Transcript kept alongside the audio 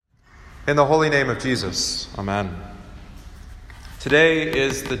In the holy name of Jesus, amen. Today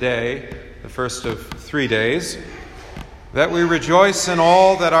is the day, the first of 3 days, that we rejoice in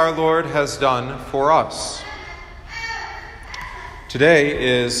all that our Lord has done for us.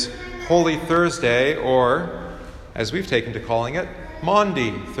 Today is Holy Thursday, or, as we've taken to calling it,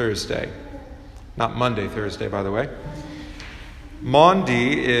 Maundy Thursday. Not Monday Thursday, by the way.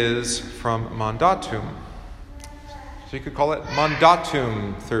 Maundy is from mandatum. So you could call it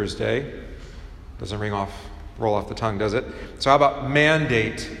Mandatum Thursday. Doesn't roll off the tongue, does it? So how about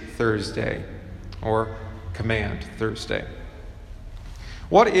Mandate Thursday or Command Thursday?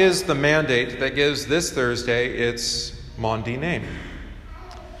 What is the mandate that gives this Thursday its Maundy name?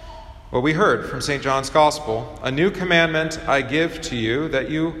 Well, we heard from St. John's Gospel, "A new commandment I give to you, that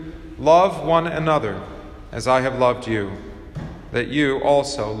you love one another as I have loved you, that you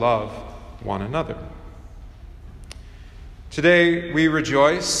also love one another." Today we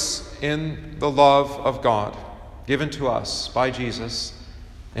rejoice in the love of God given to us by Jesus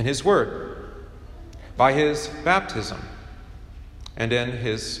in his word, by his baptism, and in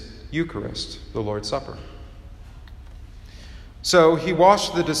his Eucharist, the Lord's Supper. So he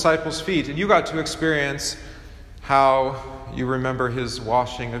washed the disciples' feet, and you got to experience how you remember his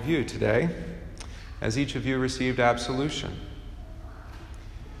washing of you today, as each of you received absolution.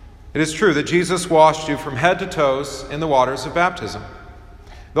 It is true that Jesus washed you from head to toes in the waters of baptism.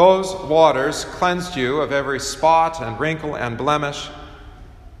 Those waters cleansed you of every spot and wrinkle and blemish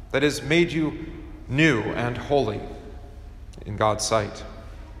that has made you new and holy in God's sight.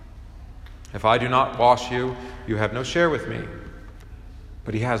 If I do not wash you, you have no share with me.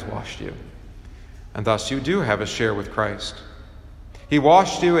 But he has washed you, and thus you do have a share with Christ. He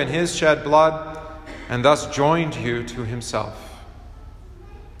washed you in his shed blood, and thus joined you to himself.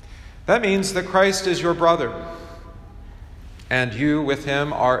 That means that Christ is your brother, and you with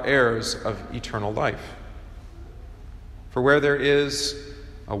him are heirs of eternal life. For where there is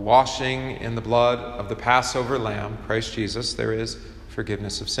a washing in the blood of the Passover Lamb, Christ Jesus, there is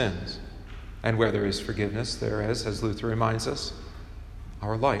forgiveness of sins. And where there is forgiveness, there is, as Luther reminds us,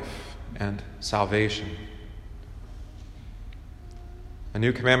 our life and salvation. A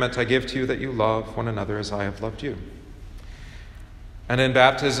new commandment I give to you, that you love one another as I have loved you. And in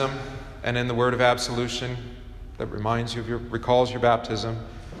baptism and in the word of absolution that reminds you of recalls your baptism,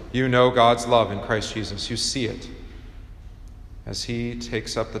 you know God's love in Christ Jesus. You see it as he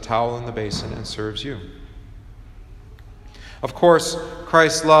takes up the towel and the basin and serves you. Of course,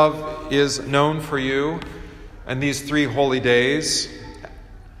 Christ's love is known for you in these 3 holy days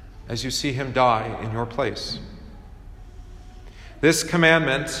as you see him die in your place. This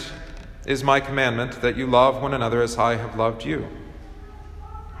commandment is my commandment, that you love one another as I have loved you.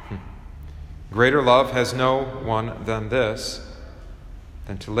 Greater love has no one than this,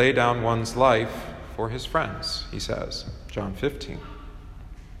 than to lay down one's life for his friends, he says, John 15.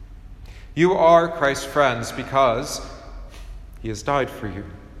 You are Christ's friends because he has died for you.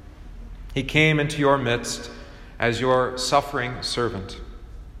 He came into your midst as your suffering servant.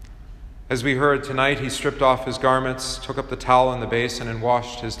 As we heard tonight, he stripped off his garments, took up the towel and the basin, and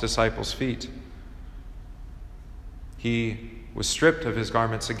washed his disciples' feet. He was stripped of his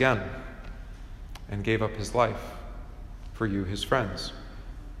garments again and gave up his life for you, his friends.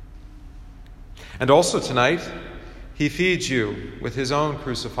 And also tonight, he feeds you with his own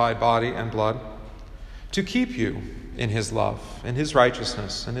crucified body and blood to keep you in his love, in his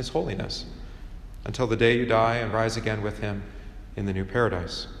righteousness, and his holiness, until the day you die and rise again with him in the new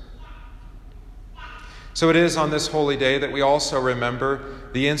paradise. So it is on this holy day that we also remember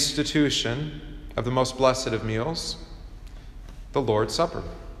the institution of the most blessed of meals, the Lord's Supper.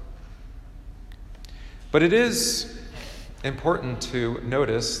 But it is important to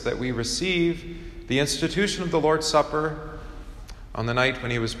notice that we receive the institution of the Lord's Supper on the night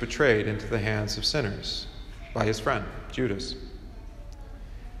when he was betrayed into the hands of sinners by his friend, Judas.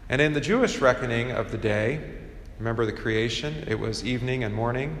 And in the Jewish reckoning of the day, remember the creation, it was evening and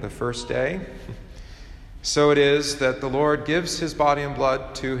morning, the first day. So it is that the Lord gives his body and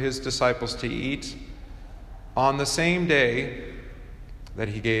blood to his disciples to eat on the same day that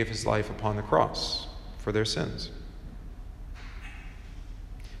he gave his life upon the cross for their sins.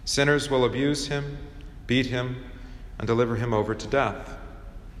 Sinners will abuse him, beat him, and deliver him over to death.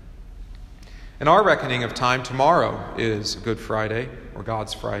 In our reckoning of time, tomorrow is Good Friday, or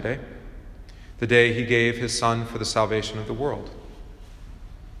God's Friday, the day he gave his Son for the salvation of the world.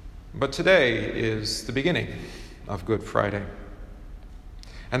 But today is the beginning of Good Friday.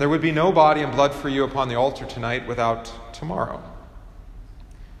 And there would be no body and blood for you upon the altar tonight without tomorrow.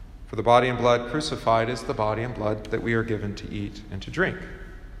 For the body and blood crucified is the body and blood that we are given to eat and to drink.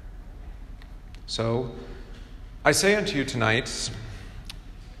 So I say unto you tonight,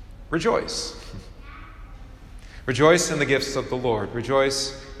 rejoice. Rejoice in the gifts of the Lord.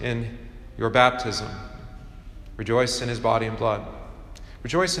 Rejoice in your baptism. Rejoice in his body and blood.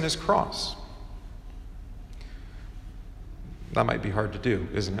 Rejoice in his cross. That might be hard to do,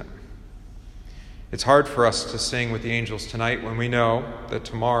 isn't it? It's hard for us to sing with the angels tonight when we know that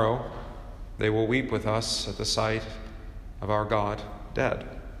tomorrow they will weep with us at the sight of our God dead.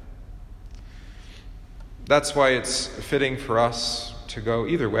 That's why it's fitting for us to go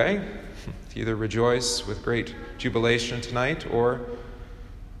either way, to either rejoice with great jubilation tonight or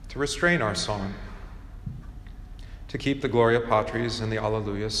to restrain our song, to keep the Gloria Patris and the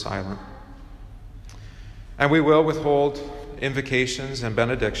Alleluias silent. And we will withhold invocations and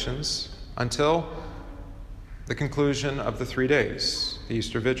benedictions until the conclusion of the 3 days, the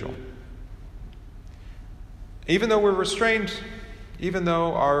Easter Vigil. Even though we're restrained, even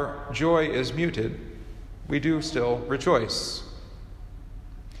though our joy is muted, we do still rejoice.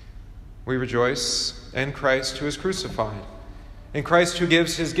 We rejoice in Christ who is crucified, in Christ who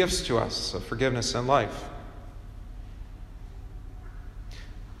gives his gifts to us of forgiveness and life.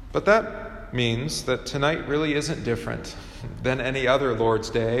 But that means that tonight really isn't different than any other Lord's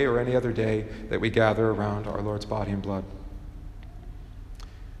Day or any other day that we gather around our Lord's body and blood.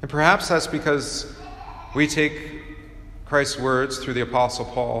 And perhaps that's because we take Christ's words through the Apostle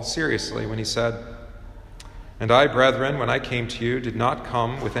Paul seriously when he said, "And I, brethren, when I came to you, did not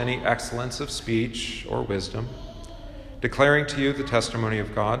come with any excellence of speech or wisdom, declaring to you the testimony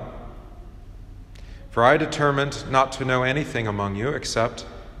of God. For I determined not to know anything among you except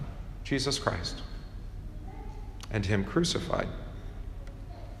Jesus Christ and him crucified."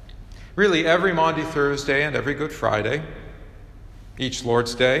 Really, every Maundy Thursday and every Good Friday, each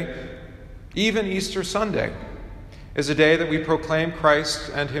Lord's Day, even Easter Sunday, is a day that we proclaim Christ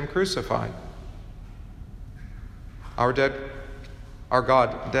and him crucified. Our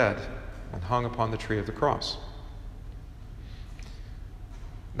God dead and hung upon the tree of the cross.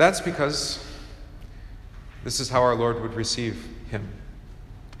 That's because this is how our Lord would receive him,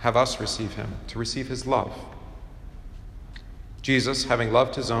 have us receive him, to receive his love. Jesus, having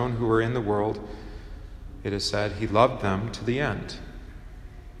loved his own who were in the world, it is said, he loved them to the end.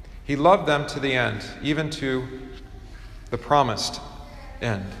 He loved them to the end, even to the promised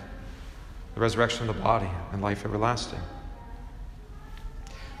end, the resurrection of the body and life everlasting.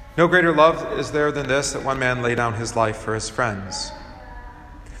 No greater love is there than this, that one man lay down his life for his friends.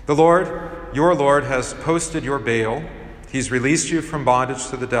 The Lord, your Lord, has posted your bail. He's released you from bondage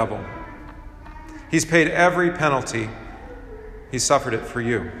to the devil. He's paid every penalty. He suffered it for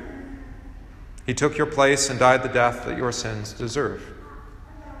you. He took your place and died the death that your sins deserve.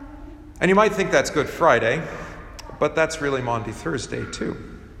 And you might think that's Good Friday, but that's really Maundy Thursday too.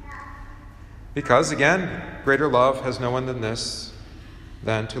 Because, again, greater love has no one than this,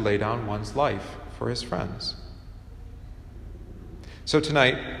 than to lay down one's life for his friends. So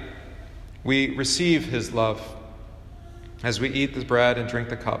tonight, we receive his love as we eat the bread and drink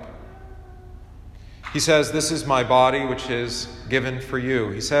the cup. He says, "This is my body, which is given for you."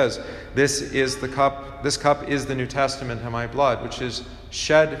 He says, this cup is the New Testament in my blood, which is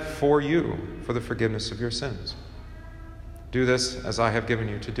shed for you for the forgiveness of your sins. Do this as I have given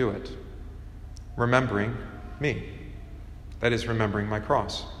you to do it, remembering me. That is, remembering my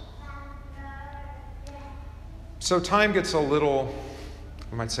cross. So time gets a little,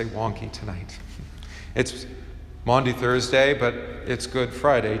 I might say, wonky tonight. It's Maundy Thursday, but it's Good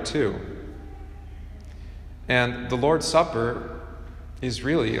Friday too. And the Lord's Supper is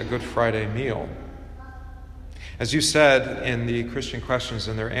really a Good Friday meal. As you said in the Christian questions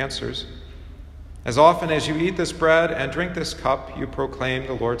and their answers, as often as you eat this bread and drink this cup, you proclaim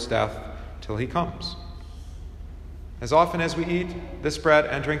the Lord's death till he comes. As often as we eat this bread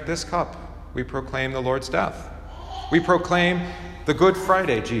and drink this cup, we proclaim the Lord's death. We proclaim the Good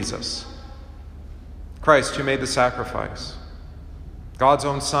Friday Jesus, Christ who made the sacrifice, God's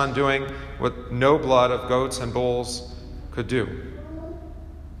own Son doing what no blood of goats and bulls could do.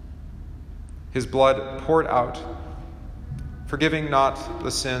 His blood poured out, forgiving not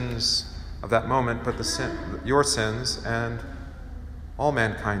the sins of that moment, but your sins and all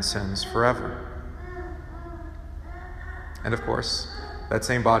mankind's sins forever. And of course, that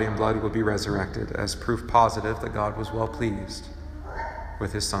same body and blood will be resurrected as proof positive that God was well pleased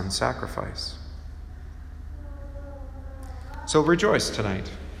with his Son's sacrifice. So rejoice tonight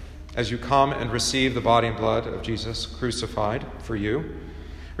as you come and receive the body and blood of Jesus crucified for you.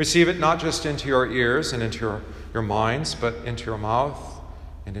 Receive it not just into your ears and into your minds, but into your mouth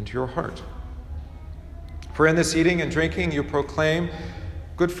and into your heart. For in this eating and drinking you proclaim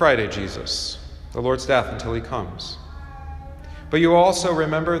Good Friday Jesus, the Lord's death until he comes. But you also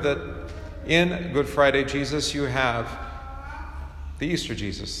remember that in Good Friday Jesus, you have the Easter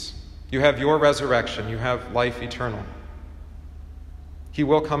Jesus. You have your resurrection. You have life eternal. He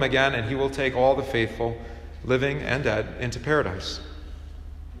will come again, and he will take all the faithful, living and dead, into paradise.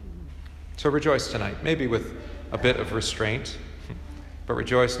 So rejoice tonight, maybe with a bit of restraint, but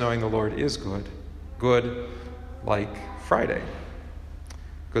rejoice knowing the Lord is good. Good like Friday.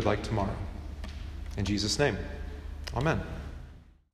 Good like tomorrow. In Jesus' name, amen.